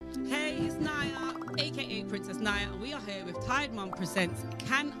aka Princess Naya, and we are here with Tired Mum Presents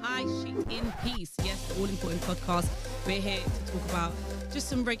Can I Shit in Peace? Yes, the all-important podcast. We're here to talk about just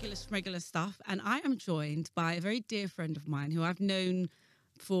some regular stuff, and I am joined by a very dear friend of mine who I've known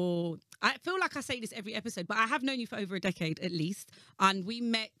for, I feel like I say this every episode, but I have known you for over a decade at least, and we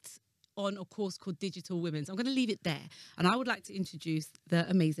met on a course called Digital Women. So I'm going to leave it there, and I would like to introduce the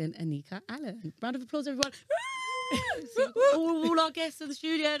amazing Anika Allen. Round of applause, everyone. all our guests in the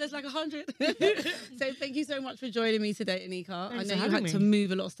studio, there's like 100. So thank you so much for joining me today, Anika. Thanks I know you had to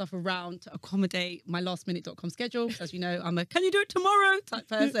move a lot of stuff around to accommodate my lastminute.com schedule. As you know, I'm a can you do it tomorrow type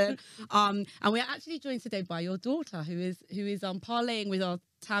person. And we're actually joined today by your daughter who is parlaying with our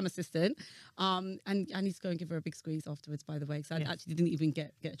TAM assistant. And he's going to give her a big squeeze afterwards, by the way, because I actually didn't even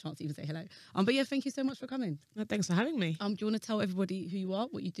get a chance to even say hello. But yeah, thank you so much for coming. No, thanks for having me. Do you want to tell everybody who you are,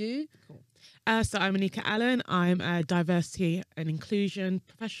 what you do? Cool. So I'm Anika Allen. I'm a diversity and inclusion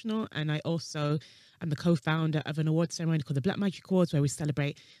professional, and I also am the co-founder of an award ceremony called the Black Magic Awards, where we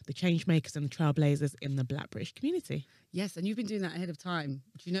celebrate the change makers and the trailblazers in the Black British community. Yes, and you've been doing that ahead of time.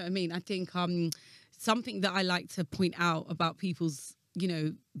 Do you know what I mean? I think something that I like to point out about people's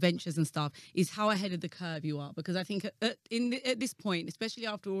ventures and stuff is how ahead of the curve you are, because I think at this point, especially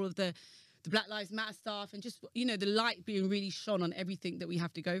after all of the Black Lives Matter stuff and just the light being really shone on everything that we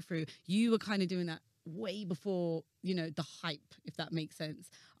have to go through, you were kind of doing that way before the hype, if that makes sense,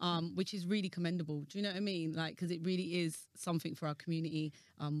 which is really commendable. Do you know what I mean? Like, because it really is something for our community,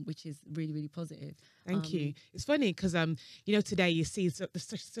 which is really, really positive. Thank you. It's funny because today you see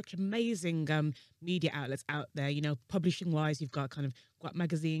there's such amazing media outlets out there. Publishing wise, you've got kind of Got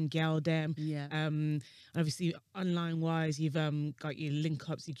Magazine, Galdem. Yeah. And obviously online wise, you've got your link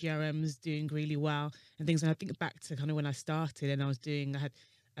ups, your GRMs doing really well and things. And I think back to kind of when I started and I had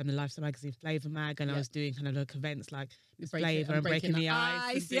the Lifestyle Magazine Flavour Mag, and I was doing kind of like events like Flavour and Breaking the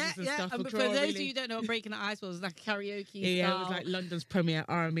Ice and stuff. And for those of you who don't know what Breaking the Ice was like karaoke it was like London's premier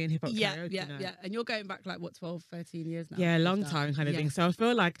R&B and hip hop karaoke. Yeah. And you're going back like what, 12, 13 years now? Yeah, a long time kind of thing. So I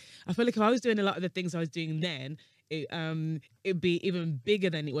feel like if I was doing a lot of the things I was doing then, it'd be even bigger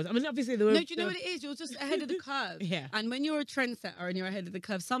than it was. I mean, obviously there were. No, do you know what it is? You're just ahead of the curve. Yeah. And when you're a trendsetter and you're ahead of the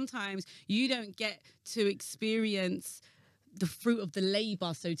curve, sometimes you don't get to experience the fruit of the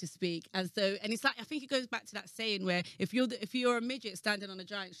labor, so to speak, and it's like, I think it goes back to that saying where if you're a midget standing on a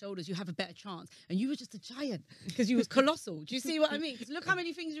giant's shoulders, you have a better chance, and you were just a giant because you was colossal. Do you see what I mean? Because look how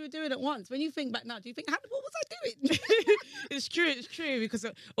many things you were doing at once. When you think back now, do you think, what was I doing? It's true because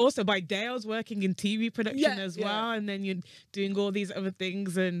also by day I was working in TV production as well, and then you're doing all these other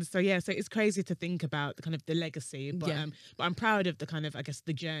things, and so it's crazy to think about the kind of the legacy, but I'm proud of the kind of, I guess,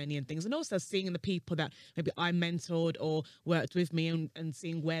 the journey and things, and also seeing the people that maybe I mentored or worked with me and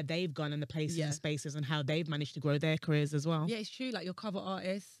seeing where they've gone and the places and spaces and how they've managed to grow their careers as well. Yeah, it's true. Like your cover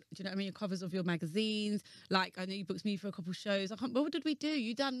artists, do you know what I mean? Your covers of your magazines. Like I know you booked me for a couple shows. What did we do?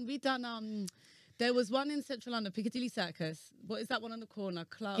 We done. There was one in Central London, Piccadilly Circus. What is that one on the corner?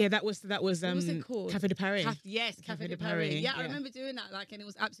 Club. Yeah, that was what was it called? Café de Paris. Café de Paris. Yeah, I remember doing that. Like, and it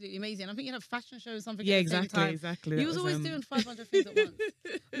was absolutely amazing. I think you had a fashion show or something. Yeah, at the same time. exactly. He was always doing 500 things at once.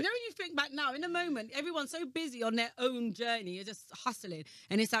 When you think back now, in a moment, everyone's so busy on their own journey. You're just hustling,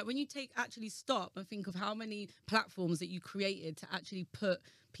 and it's like when you actually stop and think of how many platforms that you created to actually put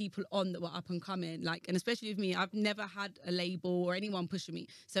people on that were up and coming, like, and especially with me, I've never had a label or anyone pushing me,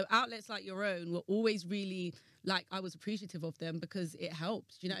 so outlets like your own were always really, like, I was appreciative of them because it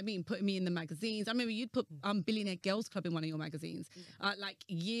helped. Do you know what I mean? Putting me in the magazines. I remember you'd put Billionaire Girls Club in one of your magazines like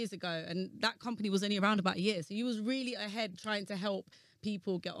years ago, and that company was only around about a year, so you was really ahead trying to help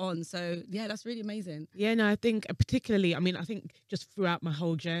people get on. So yeah, that's really amazing. Yeah, no, I think particularly, I think just throughout my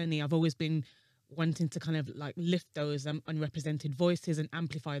whole journey, I've always been wanting to kind of like lift those unrepresented voices and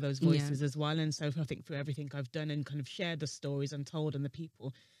amplify those voices as well. And so I think through everything I've done and kind of shared the stories untold and the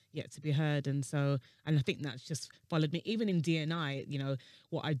people yet to be heard, and I think that's just followed me even in DNI.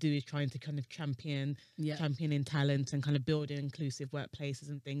 What I do is trying to kind of championing talent and kind of building inclusive workplaces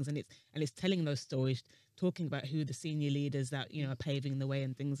and things, and it's telling those stories, talking about who the senior leaders that are paving the way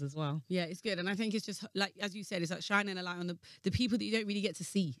and things as well. Yeah, it's good. And I think it's just like, as you said, it's like shining a light on the people that you don't really get to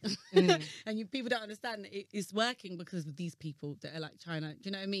see. And people don't understand that it's working because of these people that are like trying to, do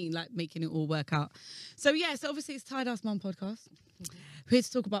you know what I mean? Like making it all work out. So obviously it's Tired Ass Mum podcast. We're here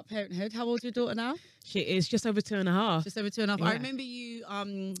to talk about parenthood. How old's your daughter now? She is just over 2.5. Just over 2.5. Yeah. I remember you, I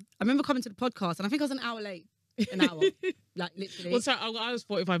remember coming to the podcast and I think I was an hour late. An hour, like literally. Well, sorry, I was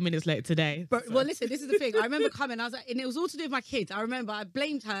 45 minutes late today. But, well, listen, this is the thing. I remember coming, I was like, and it was all to do with my kids. I remember I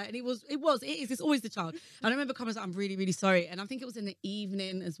blamed her, and it is. It's always the child. And I remember coming, like, I'm really, really sorry. And I think it was in the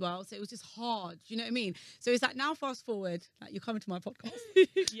evening as well, so it was just hard. Do you know what I mean? So it's like now, fast forward, like you're coming to my podcast.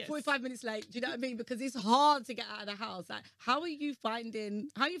 Yes. 45 be 5 minutes late. Do you know what I mean? Because it's hard to get out of the house. Like, how are you finding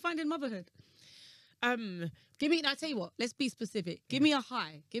motherhood? Give me. I tell you what. Let's be specific. Give me a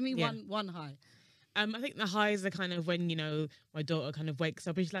high. Give me one high. I think the highs are kind of when, my daughter kind of wakes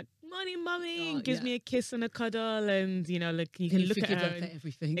up and she's like, morning, mummy, and gives me a kiss and a cuddle, and, like, you can look at her and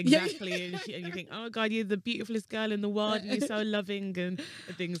everything. Exactly. and you think, oh, God, you're the beautifulest girl in the world, and you're so loving and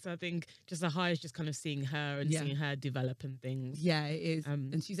things. So I think just the high is just kind of seeing her and seeing her develop and things. Yeah, it is.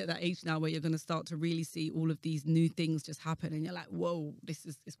 And she's at that age now where you're going to start to really see all of these new things just happen, and you're like, whoa,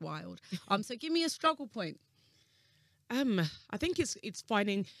 it's wild. So give me a struggle point. I think it's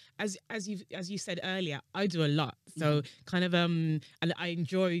finding, as you said earlier, I do a lot, so kind of and I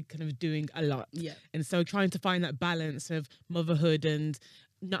enjoy kind of doing a lot, and so trying to find that balance of motherhood and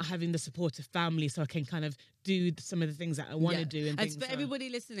not having the supportive family, so I can kind of do some of the things that I want to do. And things, for everybody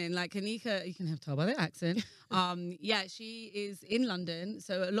listening, like Anika, you can have tell by their accent. She is in London,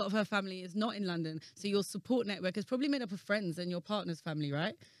 so a lot of her family is not in London. So your support network is probably made up of friends and your partner's family,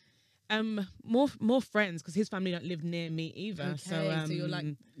 right? More friends, because his family don't live near me either. Okay, so you're like,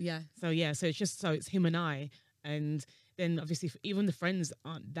 So it's him and I, and then obviously even the friends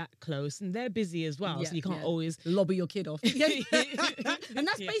aren't that close, and they're busy as well, so you can't always lobby your kid off. And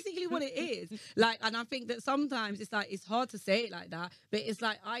that's basically what it is. Like, and I think that sometimes it's like, it's hard to say it like that, but it's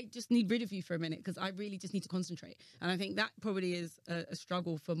like, I just need rid of you for a minute because I really just need to concentrate. And I think that probably is a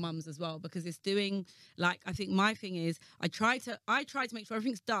struggle for mums as well, because it's doing, like, I think my thing is I try to make sure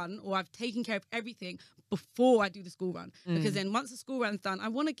everything's done, or I've taken care of everything before I do the school run, because then once the school run's done, I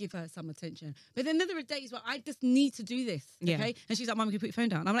want to give her some attention. But then there are days where I just need to do this. Okay. And she's like, Mum, can you put your phone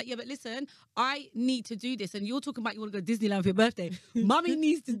down? I'm like, yeah, but listen, I need to do this. And you're talking about you want to go to Disneyland for your birthday. Mummy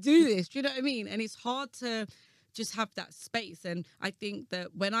needs to do this. Do you know what I mean? And it's hard to just have that space. And I think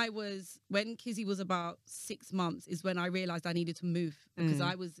that when Kizzy was about 6 months is when I realized I needed to move, because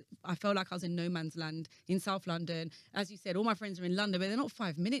I felt like I was in no man's land in South London. As you said, all my friends are in London, but they're not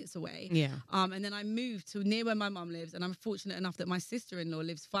 5 minutes away. And then I moved to near where my mum lives, and I'm fortunate enough that my sister-in-law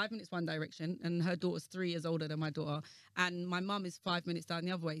lives 5 minutes one direction, and her daughter's 3 years older than my daughter, and my mum is 5 minutes down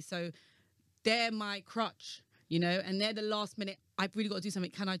the other way. So they're my crutch, and they're the last minute, I've really got to do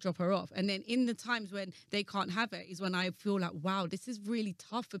something, can I drop her off? And then in the times when they can't have it is when I feel like, wow, this is really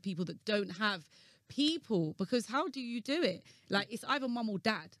tough for people that don't have people, because how do you do it? Like, it's either mum or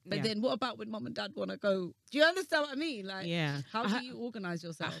dad, but then what about when mum and dad want to go? Do you understand what I mean? Like, how do you organize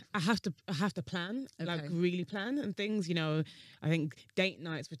yourself? I have to plan, like really plan and things. I think date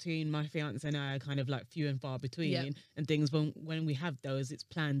nights between my fiance and I are kind of like few and far between, and things. When we have those, it's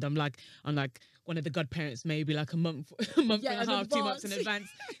planned. I'm like one of the godparents, maybe like a month and a half, 2 months in advance.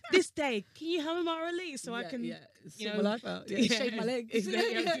 This day, can you have my release so I can, sort my life out, shave my legs,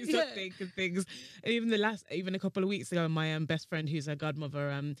 exactly, do something and things. And even a couple of weeks ago, my best friend, who's her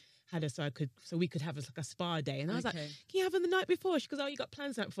godmother, had her so we could have a spa day, and I was like, can you have her the night before? She goes, oh, you got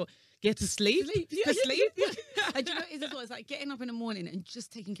plans out before? Get to sleep. Sleep. And do you know what it is as well? It's like getting up in the morning and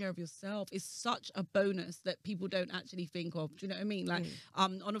just taking care of yourself is such a bonus that people don't actually think of. Do you know what I mean? Like,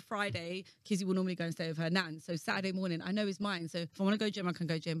 on a Friday, Kizzy will normally go and stay with her nan. So Saturday morning, I know is mine. So if I want to go gym, I can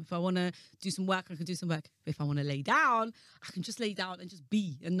go gym. If I want to do some work, I can do some work. If I want to lay down, I can just lay down and just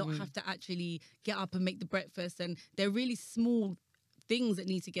be, and not have to actually get up and make the breakfast. And they're really small things that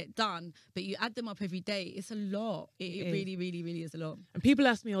need to get done, but you add them up every day. It's a lot. It really, really, really is a lot. And people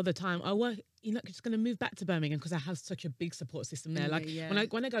ask me all the time, you're not just going to move back to Birmingham, because I have such a big support system there. Like,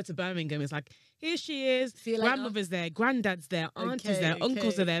 when I go to Birmingham, it's like, here she is, grandmother's there, granddad's there, auntie's there,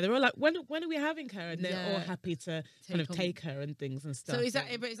 uncles are there. They're all like, when are we having her? And they're all happy to kind of take her and things and stuff. So is that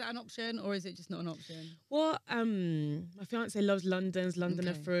an option, or is it just not an option? Well, my fiance loves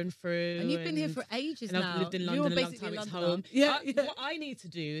Londoner through and through. And you've been here for ages now. I've lived in London a long time. It's home. What I need to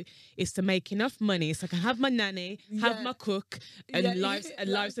do is to make enough money so I can have my nanny, have my cook, and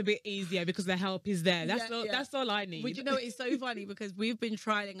life's a bit easier because the help is there. That's all I need. But you know, it's so funny because we've been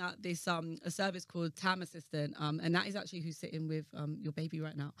trialing out this a service called Tam Assistant, and that is actually who's sitting with your baby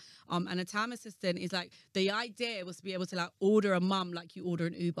right now. And a Tam Assistant is like, the idea was to be able to like order a mum like you order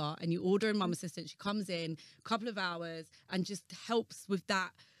an Uber, and you order a mum assistant. She comes in a couple of hours and just helps with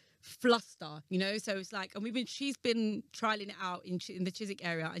that fluster, so it's like, and she's been trialing it out in the Chiswick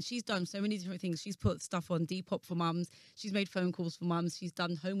area, and she's done so many different things. She's put stuff on Depop for mums, she's made phone calls for mums, she's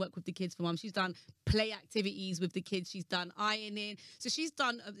done homework with the kids for mums, she's done play activities with the kids, she's done ironing. So she's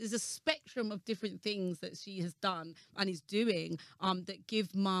done, there's a spectrum of different things that she has done and is doing that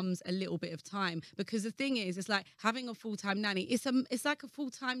give mums a little bit of time, because the thing is, it's like having a full-time nanny, it's like a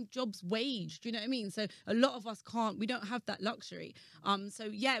full-time job's wage. Do you know what I mean? So a lot of us we don't have that luxury. So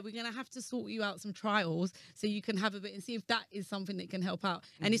yeah, we're going to have to sort you out some trials so you can have a bit and see if that is something that can help out.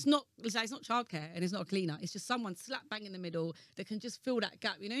 And it's not childcare and it's not a cleaner. It's just someone slap bang in the middle that can just fill that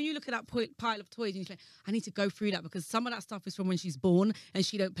gap. You know, you look at that pile of toys and you think, I need to go through that because some of that stuff is from when she's born and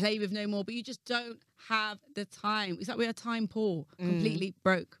she don't play with no more, but you just don't have the time. It's like we're a time poor, completely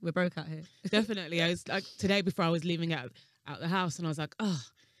broke. We're broke out here. Definitely. I was like today before I was leaving out the house and I was like, oh,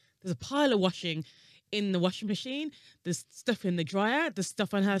 there's a pile of washing in the washing machine. There's stuff in the dryer. There's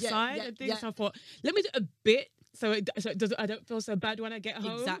stuff on her side and things. So I thought, let me do a bit so I don't feel so bad when I get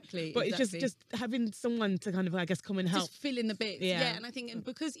home. Exactly. But it's just having someone to kind of, I guess, come and help. Just fill in the bits. Yeah. And I think and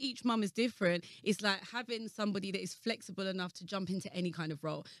because each mum is different, it's like having somebody that is flexible enough to jump into any kind of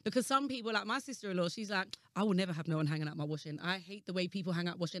role. Because some people, like my sister-in-law, she's like, I will never have no one hanging out my washing. I hate the way people hang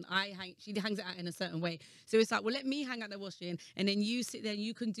out washing. She hangs it out in a certain way. So it's like, well, let me hang out the washing and then you sit there and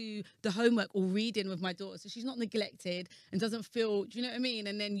you can do the homework or reading with my daughter. So she's not neglected and doesn't feel, do you know what I mean?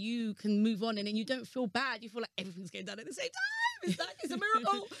 And then you can move on and then you don't feel bad. You feel like everything's getting done at the same time. It's a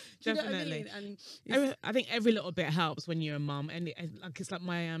miracle. Do you know what I mean? And I think every little bit helps when you're a mum. And it's like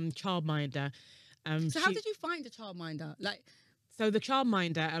my childminder. So how did you find a childminder? So the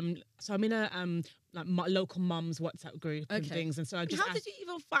childminder, so I'm in a like my local mum's WhatsApp group and things, and so I just. How did you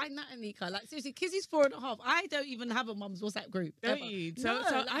even find that, Anika? Like seriously, Kizzy's 4.5. I don't even have a mum's WhatsApp group. Don't you? So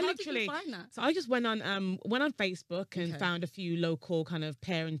I how did you find that? So I just went on Facebook and found a few local kind of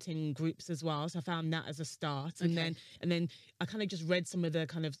parenting groups as well. So I found that as a start, and then I kind of just read some of the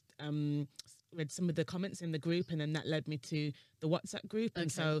kind of read some of the comments in the group, and then that led me to the WhatsApp group.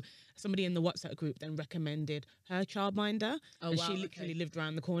 And so somebody in the WhatsApp group then recommended her childminder, and she literally lived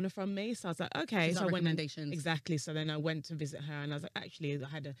around the corner from me. So I was like, okay. So I went exactly. So then I went to visit her, and I was like, actually, I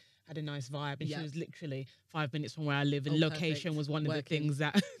had a nice vibe, and she was literally 5 minutes from where I live, and location was one of the things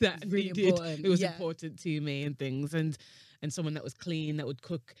that really needed. Important. It was important to me and things, and someone that was clean, that would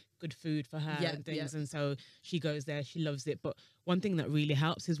cook good food for her and things. And so she goes there, she loves it. But one thing that really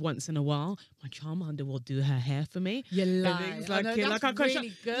helps is once in a while, my childminder will do her hair for me. You lie.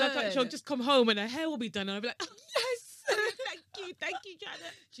 She'll just come home and her hair will be done. And I'll be like, oh, yes, thank you, Janet.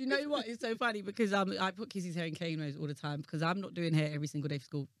 Do you know what? It's so funny because I put Kizzy's hair in cane rows all the time because I'm not doing hair every single day for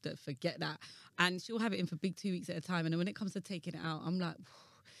school. Forget that. And she'll have it in for big 2 weeks at a time. And then when it comes to taking it out, I'm like,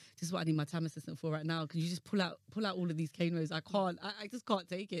 this is what I need my time assistant for right now. Because you just pull out all of these cane rows. I just can't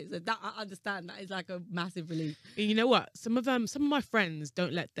take it. So that I understand. That is like a massive relief. You know what? Some of my friends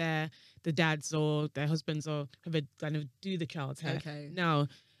don't let the dads or their husbands or whoever kind of do the child's hair. Okay. No,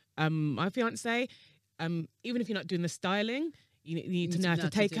 my fiance, even if you're not doing the styling, you need to know how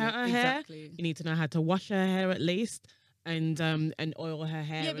to take out her hair. You need to know how to wash her hair at least. And oil her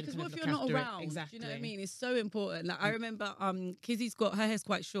hair. Yeah, because what if you're not around? Exactly. Do you know what I mean? It's so important. Like I remember, Kizzy's got her hair's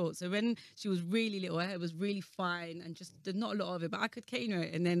quite short, so when she was really little, her hair was really fine and just not a lot of it. But I could cane her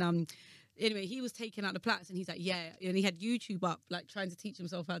it, and then anyway, he was taking out the plaits and he's like, yeah. And he had YouTube up, like trying to teach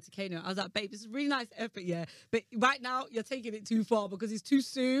himself how to cane her. I was like, babe, this is really nice effort, yeah. But right now, you're taking it too far because it's too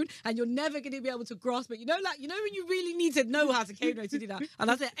soon and you're never going to be able to grasp it. You know when you really need to know how to cane her to do that.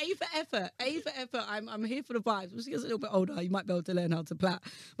 And I said, A for effort. I'm here for the vibes. When she gets a little bit older, you might be able to learn how to plait.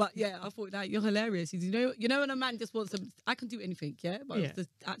 But yeah, I thought, like, you're hilarious. You know when a man just wants to, I can do anything, yeah? But it just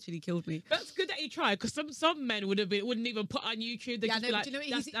actually killed me. That's good that you tried because some men wouldn't even put on YouTube. They just be like,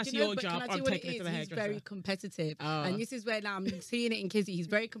 that's your job. I'm taking it to the hairdresser. He's very competitive. And this is where now I'm seeing it in Kizzy. He's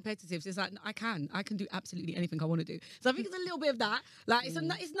very competitive. So it's like, I can do absolutely anything I want to do. So I think it's a little bit of that. Like, it's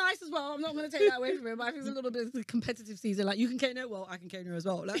nice as well. I'm not going to take that away from him. But I think it's a little bit of the competitive season. Like, you can cane her, well, I can cane her as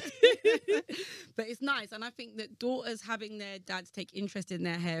well. Like, but it's nice. And I think that daughters having their dads take interest in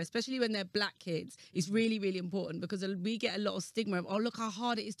their hair, especially when they're black kids, is really, really important because we get a lot of stigma of, oh, look how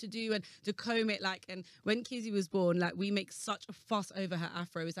hard it is to do and to comb it. Like, and when Kizzy was born, like, we make such a fuss over her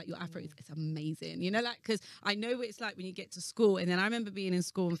afro. It's like, your afro it's amazing. You know, like, because I know what it's like when you get to school. And then I remember being in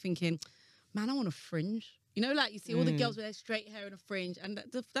school and thinking, man, I want a fringe. You know, like you see all the girls with their straight hair and a fringe, and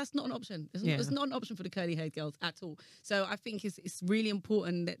that's not an option. It's not an option for the curly haired girls at all. So I think it's really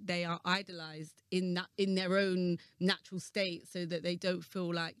important that they are idolized in their own natural state, so that they don't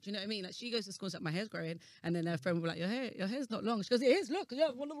feel like, do you know what I mean? Like she goes to school and she's like, my hair's growing, and then her friend will be like, your hair's not long. She goes, it is. Look, you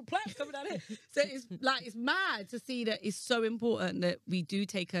have one little plait coming down here. So it's like it's mad to see that it's so important that we do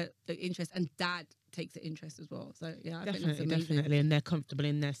take an interest, and dad takes an interest as well. So yeah, I think that's amazing. Definitely, and they're comfortable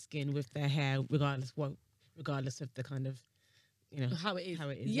in their skin with their hair, regardless of the kind of, you know, how it is.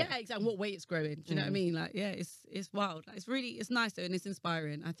 Yeah, exactly. What way it's growing. Do you know what I mean? Like, yeah, it's wild. Like, it's nice though, and it's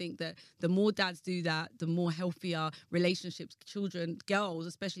inspiring. I think that the more dads do that, the more healthier relationships children, girls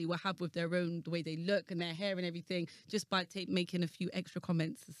especially, will have with their own, the way they look and their hair and everything, just by making a few extra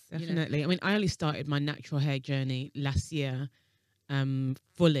comments. Definitely. You know? I mean, I only started my natural hair journey last year.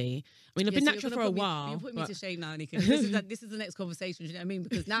 fully. I mean, I've been so natural for a while. You're putting me but- to shame now, Nika. This is the next conversation. Do you know what I mean?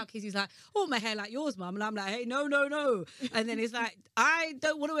 Because now Kizzy's like, oh, my hair like yours, mum. And I'm like, hey, no. And then it's like, I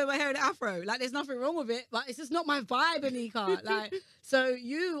don't want to wear my hair in an afro. Like, there's nothing wrong with it, but it's just not my vibe, Anika. Like, so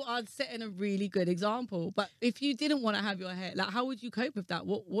you are setting a really good example. But if you didn't want to have your hair, like, how would you cope with that?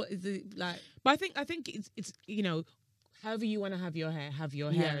 What is it like? But I think it's you know, however you want to have your hair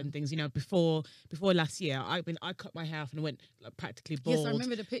Yeah. and things. You know, before last year, I cut my hair off and went like, practically bald. Yes, I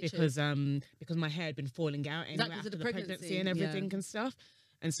remember the pictures. Because my hair had been falling out anyway Because after of the the pregnancy, pregnancy and everything yeah. and stuff.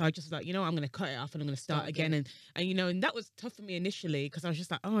 And so I just was like, you know, I'm going to cut it off and I'm going to start again. And you know, and that was tough for me initially because I was just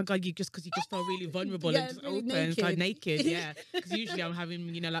like, oh my God, because you just felt really vulnerable Yeah, and just really open and like naked. naked. Yeah. Because usually I'm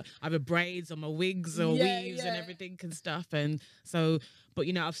having, you know, like either braids or my wigs or Yeah, weaves yeah. and everything and stuff. And so, but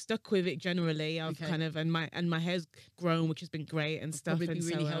you know, I've stuck with it generally. I've Okay. kind of, and my hair's grown, which has been great and stuff. Probably And be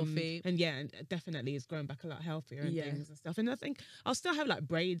really so, healthy. And yeah, and definitely it's grown back a lot healthier and Yeah. things and stuff. And I think I'll still have like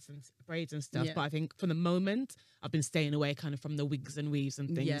braids and stuff. Yeah. But I think for the moment, I've been staying away kind of from the wigs and weaves and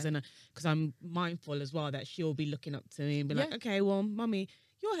things. Yeah. And because I'm mindful as well that she'll be looking up to me and be like, Yeah. okay, well, mummy,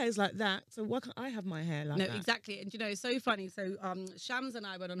 your hair's like that, so why can't I have my hair like No, that? exactly. And you know, it's so funny. So Shams and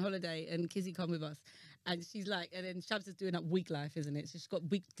I went on holiday and Kizzy come with us. And she's like, and then Shams is doing that week life, isn't it? So she's got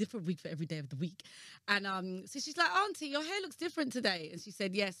different week for every day of the week. And so she's like, Auntie, your hair looks different today. And she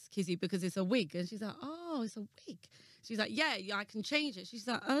said, yes, Kizzy, because it's a wig. And she's like, oh, it's a wig. She's like, yeah, I can change it. She's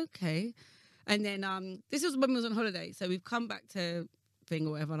like, okay. And then this was when we was on holiday. So we've come back to thing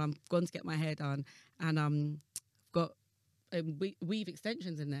or whatever, and I'm gone to get my hair done. And I've got weave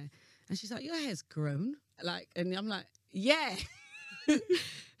extensions in there. And she's like, your hair's grown. Like, and I'm like, yeah.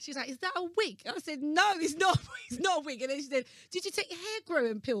 She's like, is that a wig? I said, no, it's not. It's not a wig. And then she said, did you take hair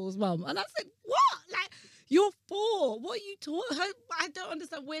growing pills, mum? And I said, what? Like, you're 4. What are you talking? I don't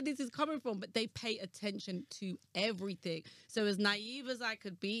understand where this is coming from. But they pay attention to everything. So as naive as I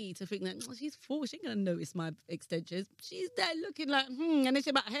could be to think that she's 4, she ain't gonna notice my extensions. She's there looking like, And then she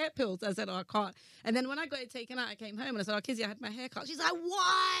about hair pills. I said, oh, I can't. And then when I got it taken out, I came home and I said, oh, Kizzy, I had my hair cut. She's like,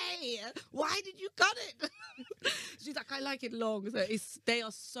 why? Why did you cut it? She's like, I like it long. So they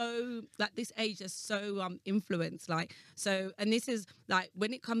are so, like, this age is so influenced. Like, so, and this is like,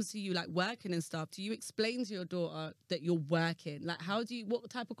 when it comes to you like working and stuff, do you explain to your daughter that you're working? Like, what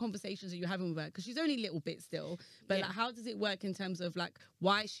type of conversations are you having with her? Because she's only a little bit still, but Yeah. like, how does it work in terms of like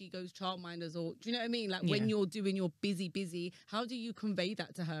why she goes childminders, or do you know what I mean? Like, when Yeah. you're doing your busy, how do you convey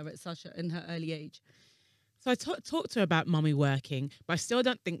that to her at in her early age? So I talked to her about mommy working, but I still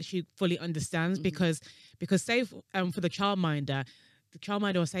don't think she fully understands because say for the childminder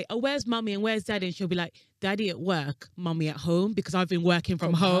will say, oh, where's mummy and where's daddy? And she'll be like, daddy at work, mummy at home, because I've been working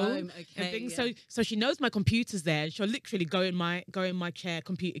from home. Okay, And things. yeah. So she knows my computer's there. And she'll literally go in my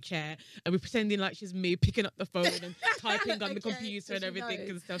computer chair and be pretending like she's me, picking up the phone and typing on the Okay, computer so and she everything knows.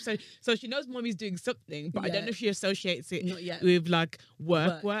 and stuff. So she knows mommy's doing something, but I Yeah. don't know if she associates it Not yet. with like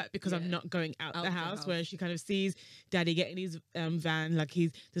work because yeah. I'm not going out Out the the house, house. where she kind of sees daddy getting his van, like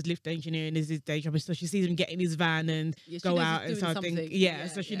he's does lift engineering is his day job, so she sees him getting his van and Yeah, she go knows he's out, and so doing I think something.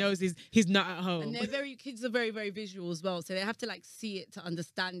 so she Yeah. knows he's not at home. And kids are very, very visual as well. So they have to like see it to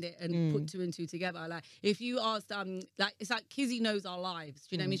understand it and put 2 and 2 together. Like if you asked, like it's like Kizzy knows our lives.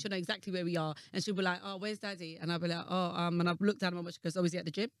 Do you know what I mean? She'll know exactly where we are. And she'll be like, oh, where's daddy? And I'll be like, oh, and I've looked down at my watch because obviously at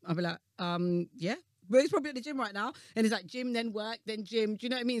the gym. I'll be like, yeah. But he's probably at the gym right now. And it's like gym, then work, then gym. Do you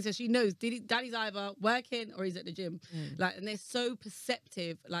know what I mean? So she knows daddy's either working or he's at the gym. Like, and they're so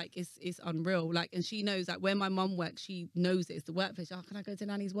perceptive. Like, it's unreal. Like, and she knows, like, where my mum works, she knows it. It's the workplace. Oh, can I go to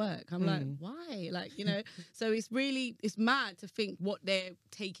nanny's work? I'm like, why? Like, you know, so it's mad to think what they're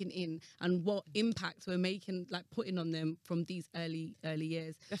taking in and what impact we're making, like, putting on them from these early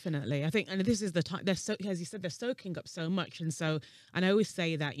years. Definitely. I think, and this is the time, they're so, as you said, they're soaking up so much. And so, and I always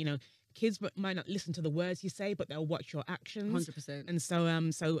say that, you know, kids might not listen to the words you say, but they'll watch your actions. 100%. And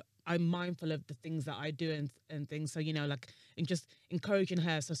so I'm mindful of the things that I do and things. So, you know, like, and just encouraging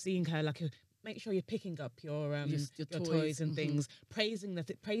her. So seeing her, like, make sure you're picking up your toys and things, praising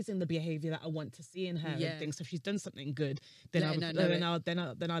the behavior that I want to see in her and things. So if she's done something good, then I'll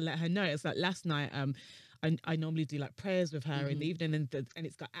let her know. It's like last night, I normally do like prayers with her in the evening, and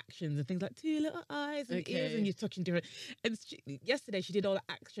it's got actions and things like 2 little eyes and ears, and you're touching different. And yesterday she did all the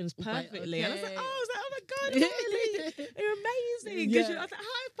actions perfectly, and I was like, oh my God, Riley, you're amazing. Yeah. I was like,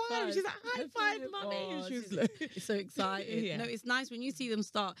 high five. She's like, high five, mommy. Oh, She was like, it's so exciting. Yeah. No, it's nice when you see them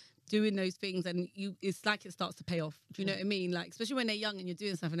start doing those things and it's like it starts to pay off. Do you know what I mean? Like, especially when they're young and you're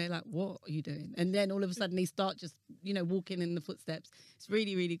doing stuff and they're like, what are you doing? And then all of a sudden they start just, walking in the footsteps. It's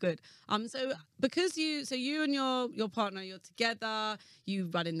really, really good. So because you and your partner, you're together, you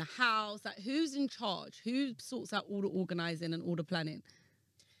run in the house, like who's in charge? Who sorts out all the organising and all the planning?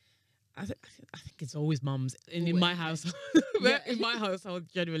 I think it's always mums in my household. Yeah. In my household,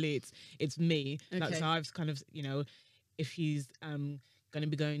 generally, it's me. Like, Okay. so I've kind of, if she's going to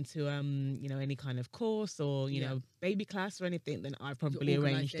be going to any kind of course or baby class or anything, then I've probably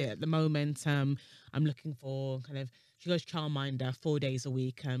arranged it. At the moment, I'm looking for kind of. She goes childminder 4 days a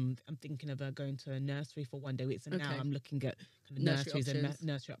week. I'm thinking of her going to a nursery for 1 day a week. So now I'm looking at kind of nurseries and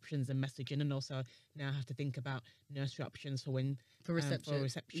nursery options and messaging, and also now I have to think about nursery options for when for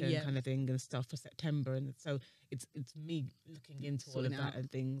reception kind of thing and stuff for September. And so it's me looking into all of that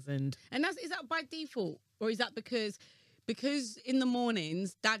and things. And is that by default, or is that because in the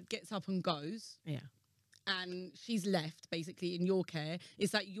mornings Dad gets up and goes? Yeah. And she's left basically in your care.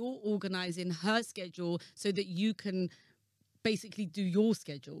 It's like you're organising her schedule so that you can basically do your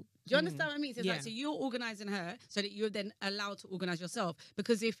schedule. Do you understand what I mean? So, it's like, so you're organising her so that you're then allowed to organise yourself.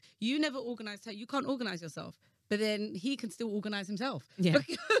 Because if you never organised her, you can't organise yourself. But then he can still organise himself. Yeah.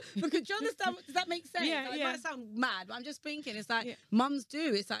 Because do you understand? Does that make sense? Yeah, It might sound mad, but I'm just thinking, it's like mums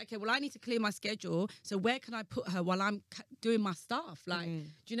do. It's like, okay, well, I need to clear my schedule. So where can I put her while I'm doing my stuff? Like, do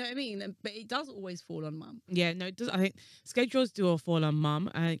you know what I mean? But it does always fall on mum. Yeah, no, it does. I think schedules do all fall on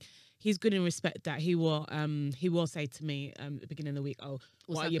mum. He's good in respect that he will say to me at the beginning of the week, oh,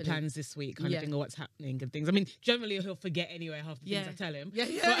 what are your plans this week, kind of thing, or what's happening and things. I mean, generally he'll forget anyway half the things I tell him.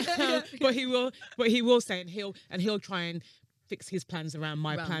 But he will say, and he'll try and fix his plans around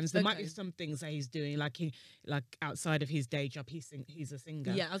my plans. There might be some things that he's doing, like outside of his day job, he's a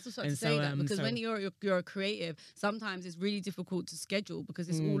singer. Yeah, I was just about to say that because when you're a creative, sometimes it's really difficult to schedule because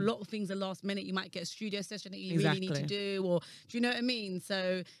it's a lot of things are last minute. You might get a studio session that you really need to do, or do you know what I mean?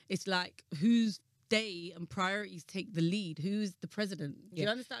 So it's like whose day and priorities take the lead? Who's the president? Do you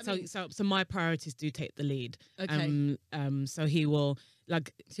understand? So my priorities do take the lead. Okay. So he will.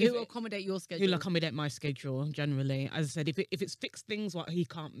 He will accommodate your schedule. He'll accommodate my schedule generally. As I said, if it's fixed things what he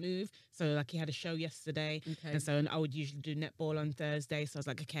can't move, so like he had a show yesterday, and so I would usually do netball on Thursday. So I was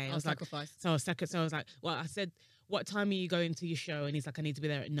like, okay, I was sacrifice. Like, so I was like, well, I said, what time are you going to your show? And he's like, I need to be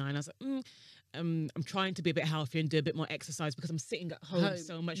there at 9. I was like, I'm trying to be a bit healthier and do a bit more exercise because I'm sitting at home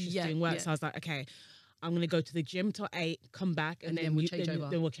so much just doing work. So I was like, okay, I'm going to go to the gym till 8, come back, and then we'll change over.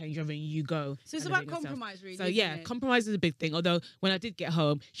 Then we'll change over and you go. So it's about compromise, really. So yeah, compromise is a big thing. Although when I did get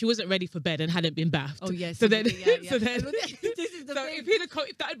home, she wasn't ready for bed and hadn't been bathed. Oh yes. So then, this is the so thing.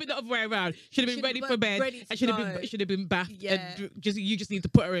 if that had been the other way around, she'd have been ready for bed and should have been bathed. Yeah. And you just need to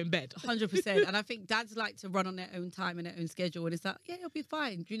put her in bed. 100%. And I think dads like to run on their own time and their own schedule, and it's like, yeah, it'll be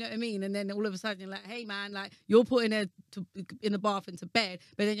fine. Do you know what I mean? And then all of a sudden you're like, hey man, like you're putting her in the bath into bed,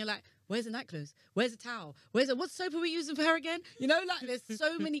 but then you're like, where's the nightclothes? Where's the towel? What soap are we using for her again? There's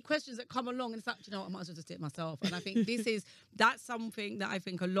so many questions that come along, and it's like, you know what, I might as well just do it myself. And I think that's something that I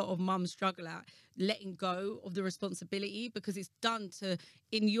think a lot of mums struggle at, letting go of the responsibility, because it's done to,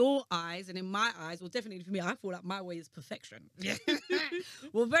 in your eyes and in my eyes, well, definitely for me, I feel like my way is perfection.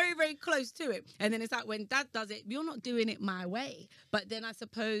 Well, very, very close to it. And then it's like when dad does it, you're not doing it my way. But then I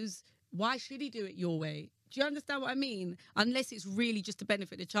suppose, why should he do it your way? Do you understand what I mean? Unless it's really just to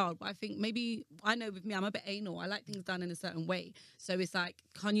benefit the child. But I think maybe, I know with me, I'm a bit anal. I like things done in a certain way. So it's like,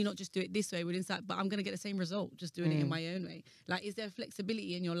 can you not just do it this way? Well, it's like, but I'm going to get the same result just doing it in my own way. Like, is there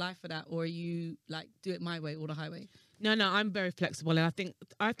flexibility in your life for that? Or are you like, do it my way or the highway? No, I'm very flexible. And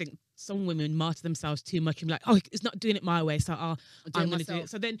I think some women martyr themselves too much and be like, oh, it's not doing it my way, so I'm going to do it.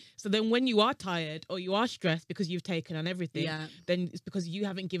 So then when you are tired or you are stressed because you've taken on everything, then it's because you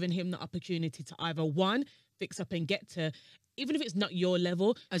haven't given him the opportunity to either, one, fix up and get to, even if it's not your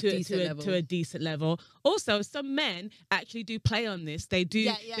level, to a decent level. Also, some men actually do play on this. They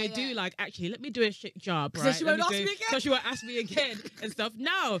do do like, actually, let me do a shit job, right? So she won't ask me again? So she won't ask me again and stuff.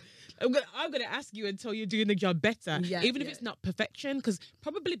 No, I'm gonna ask you until you're doing the job better, even if it's not perfection. Because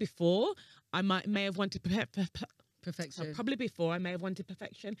probably before I may have wanted perfection. So probably before I may have wanted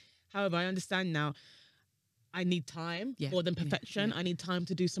perfection. However, I understand now. I need time more than perfection. I need time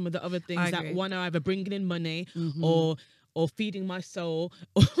to do some of the other things that one are either bringing in money or feeding my soul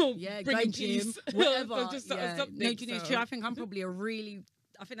or bringing peace, whatever. Something. No, do you know, it's true. I think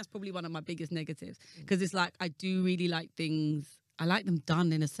that's probably one of my biggest negatives, because it's like I do really like things. I like them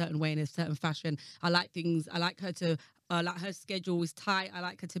done in a certain way, in a certain fashion. I like her to like her schedule is tight. I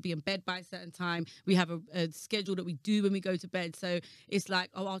like her to be in bed by a certain time. We have a schedule that we do when we go to bed. So it's like,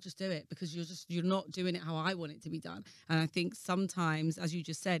 oh, I'll just do it because you're not doing it how I want it to be done. And I think sometimes, as you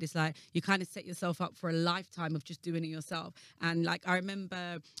just said, it's like you kind of set yourself up for a lifetime of just doing it yourself. And like I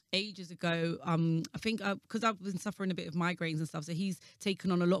remember ages ago, I think because I've been suffering a bit of migraines and stuff, so he's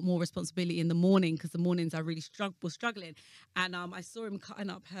taken on a lot more responsibility in the morning because the mornings I really was struggling. And I saw him cutting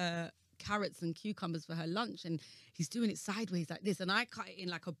up her carrots and cucumbers for her lunch, and he's doing it sideways like this, and I cut it in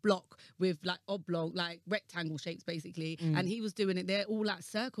like a block with like oblong, like rectangle shapes basically, and he was doing it there all like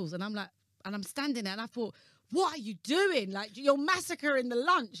circles, and I'm like, and I'm standing there and I thought, what are you doing? Like, you're massacring the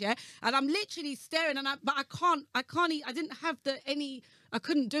lunch, yeah? And I'm literally staring, but I can't eat. I didn't have I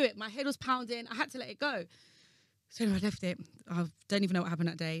couldn't do it. My head was pounding. I had to let it go. So I left it. I don't even know what happened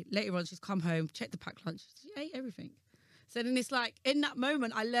that day. Later on, she's come home, checked the packed lunch. She ate everything. So then it's like, in that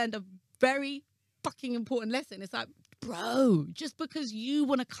moment, I learned a very fucking important lesson. It's like, bro, just because you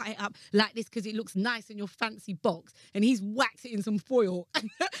want to cut it up like this because it looks nice in your fancy box, and he's whacked it in some foil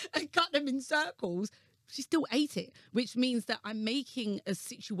and cut them in circles, she still ate it, which means that I'm making a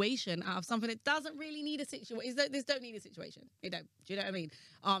situation out of something that doesn't really need a situation. This don't need a situation. It don't. Do you know what I mean?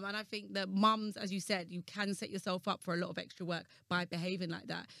 And I think that mums, as you said, you can set yourself up for a lot of extra work by behaving like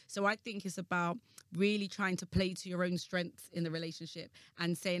that. So I think it's about really trying to play to your own strengths in the relationship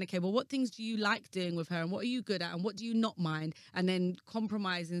and saying, okay, well, what things do you like doing with her, and what are you good at, and what do you not mind? And then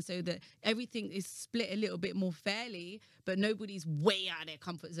compromising so that everything is split a little bit more fairly, but nobody's way out of their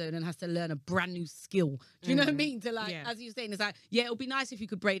comfort zone and has to learn a brand new skill. Do you know what I mean? To like, as you're saying, it's like, yeah, it'll be nice if you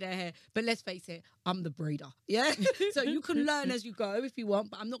could braid her hair, but let's face it, I'm the braider. Yeah. So you can learn as you go if you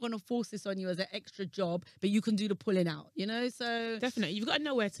want, but I'm not going to force this on you as an extra job, but you can do the pulling out, you know? So definitely, you've got to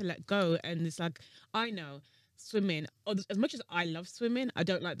know where to let go. And it's like, I know swimming, as much as I love swimming, I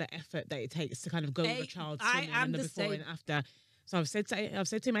don't like the effort that it takes to kind of go with a child swimming and the before and after. So I've said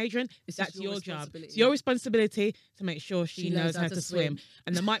to him, Adrian, that's your job. It's your responsibility to make sure she knows how to swim.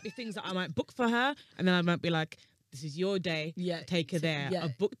 And there might be things that I might book for her, and then I might be like, this is your day. Take her there.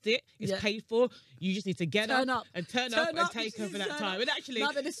 I've booked it. It's paid for. You just need to turn up and take her for that time. And actually,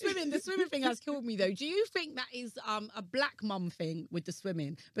 no, but the swimming thing has killed me though. Do you think that is a black mum thing with the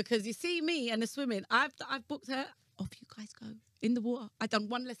swimming? Because you see me and the swimming, I've booked her. Off you guys go in the water. I done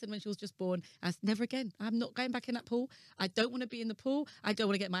one lesson when she was just born, and never again. I'm not going back in that pool. I don't want to be in the pool. I don't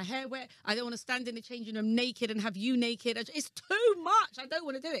want to get my hair wet. I don't want to stand in the changing room naked and have you naked. It's too much. I don't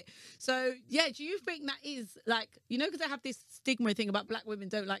want to do it. So yeah, do you think that is like, you know, because I have this stigma thing about black women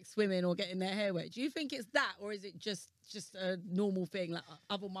don't like swimming or getting their hair wet. Do you think it's that, or is it just a normal thing, like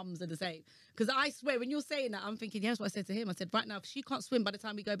other mums are the same? Because I swear, when you're saying that, I'm thinking, yeah, that's what I said to him. I said, right now, if she can't swim by the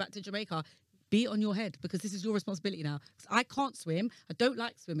time we go back to Jamaica, be it on your head, because this is your responsibility now. I can't swim. I don't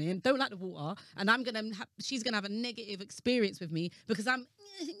like swimming. Don't like the water, and she's gonna have a negative experience with me because I'm.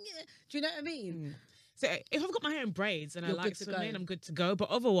 Do you know what I mean? So if I've got my hair in braids and I like swimming, I'm good to go. But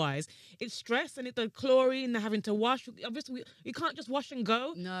otherwise, it's stress and it's the chlorine, and having to wash. Obviously, you can't just wash and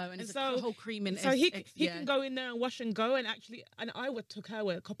go. No, and it's a whole cream and so he can go in there and wash and go. And actually, and I took her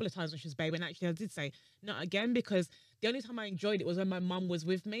away a couple of times when she was baby, and actually I did say not again, because the only time I enjoyed it was when my mum was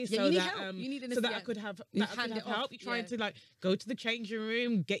with me, so that I could have help. You're trying to like go to the changing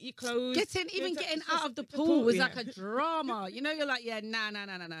room, get your clothes, getting out of the pool was like a drama. You know, you're like, nah.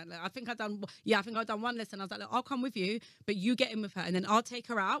 I think I've done one lesson. I was like, look, I'll come with you, but you get in with her, and then I'll take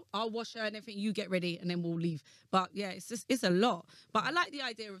her out, I'll wash her and everything. You get ready, and then we'll leave. But yeah, it's a lot. But I like the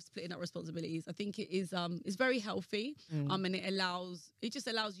idea of splitting up responsibilities. I think it is it's very healthy. And it just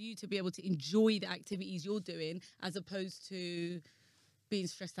allows you to be able to enjoy the activities you're doing as opposed to being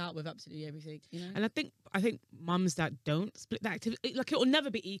stressed out with absolutely everything, you know. And I think mums that don't split the activity, like, it will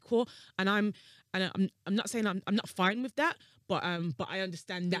never be equal. And I'm not saying I'm not fine with that, but I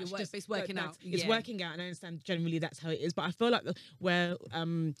understand that's it's working out. It's working out, and I understand generally that's how it is. But I feel like where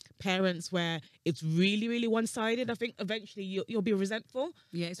parents where it's really, really one-sided, I think eventually you'll be resentful.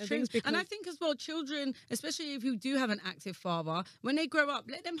 Yeah, it's true. And I think as well, children, especially if you do have an active father, when they grow up,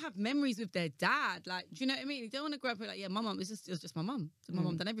 let them have memories with their dad. Like, do you know what I mean? You don't want to grow up like, yeah, my mum, it was just my mum. So my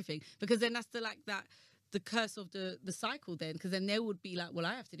mum done everything, because then that's the curse of the cycle then, because then they would be like, well,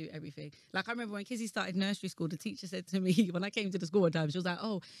 I have to do everything. Like, I remember when Kizzy started nursery school, the teacher said to me, when I came to the school one time, she was like,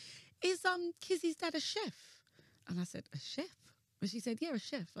 oh, is Kizzy's dad a chef? And I said, a chef? And she said, yeah, a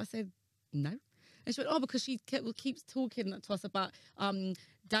chef. I said, no. And she went, oh, because she keeps talking to us about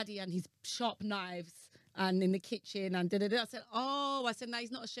daddy and his sharp knives and in the kitchen and da-da-da. I said, no,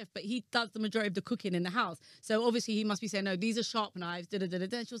 he's not a chef, but he does the majority of the cooking in the house. So obviously he must be saying, no, these are sharp knives,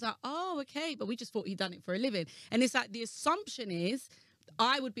 da-da-da-da. And she was like, oh, okay. But we just thought he'd done it for a living. And it's like, the assumption is,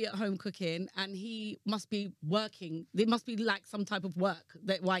 I would be at home cooking and he must be working. There must be like some type of work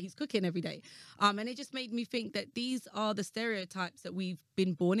that why he's cooking every day. And it just made me think that these are the stereotypes that we've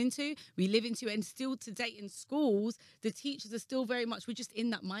been born into, we live into, and still today in schools, the teachers are still very much, we're just in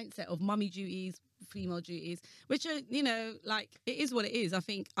that mindset of mummy duties, female duties, which are, you know, like, it is what it is. I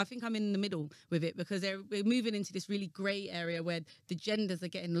think I'm in the middle with it, because we're moving into this really grey area where the genders are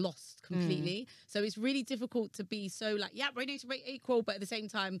getting lost completely. So it's really difficult to be so like, yeah, we're to rate equal, but at the same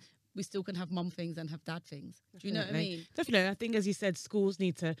time we still can have mum things and have dad things. Do you know what I mean? Definitely. I think, as you said, school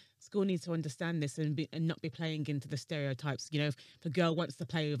needs to understand this and not be playing into the stereotypes. You know, if a girl wants to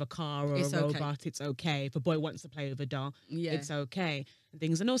play with a car or a robot, it's okay. If a boy wants to play with a doll, it's okay. And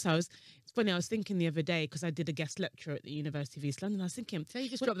things. And also, it's funny, I was thinking the other day, because I did a guest lecture at the University of East London, I was thinking... So you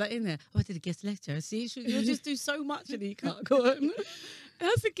just dropped that in there. Oh, I did a guest lecture. See, you'll just do so much, Anika. Go on. I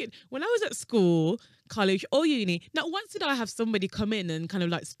was thinking, when I was at school, college or uni, not once did I have somebody come in and kind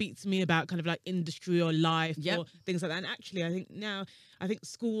of like speak to me about kind of like industry or life or things like that. And actually, I think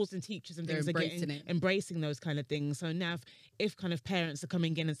schools and teachers and things are embracing those kind of things. So now if kind of parents are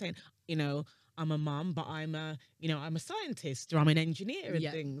coming in and saying, you know, I'm a mum, but I'm a scientist or I'm an engineer and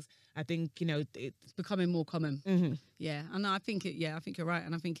things. I think, you know, it's becoming more common. Yeah, and I think you're right,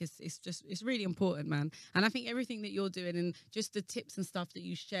 and I think it's really important, man. And I think everything that you're doing and just the tips and stuff that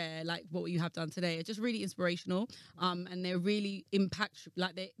you share, like what you have done today, are just really inspirational. And they're really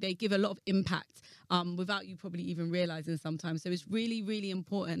they give a lot of impact without you probably even realizing sometimes. So it's really, really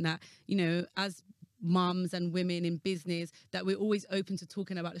important that, you know, as mums and women in business, that we're always open to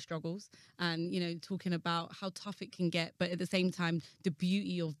talking about the struggles and, you know, talking about how tough it can get, but at the same time the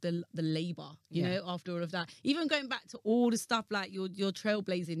beauty of the labor, you know, after all of that. Even going back to all the stuff like your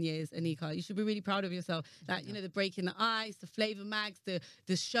trailblazing years, Anika, you should be really proud of yourself. Like, you know, the Breaking the Ice, the Flavor Mags, the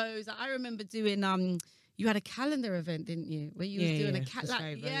shows. I remember doing you had a calendar event, didn't you? Where you was doing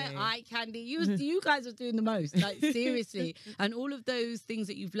eye candy. You guys were doing the most, like, seriously. And all of those things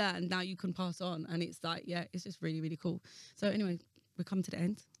that you've learned, now you can pass on. And it's like, it's just really, really cool. So anyway, we're coming to the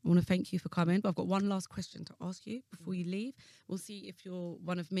end. I want to thank you for coming. But I've got one last question to ask you before you leave. We'll see if you're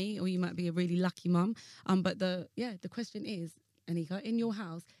one of me or you might be a really lucky mum. But the question is, Anika, in your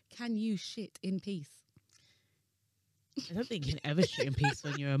house, can you shit in peace? I don't think you can ever shit in peace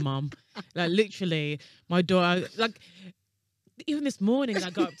when you're a mum. Like, literally, my daughter, like, even this morning, I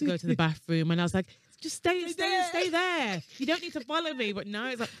got up to go to the bathroom and I was like, just stay there. You don't need to follow me. But no,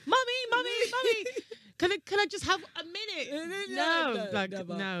 it's like, mummy. Can I just have a minute?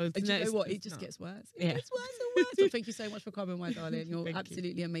 No. And you know what? It just gets worse. It gets worse and worse. So thank you so much for coming, my darling. You're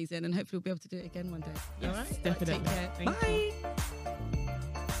absolutely amazing. And hopefully we'll be able to do it again one day. Yes, all right? Definitely. Take care. Bye.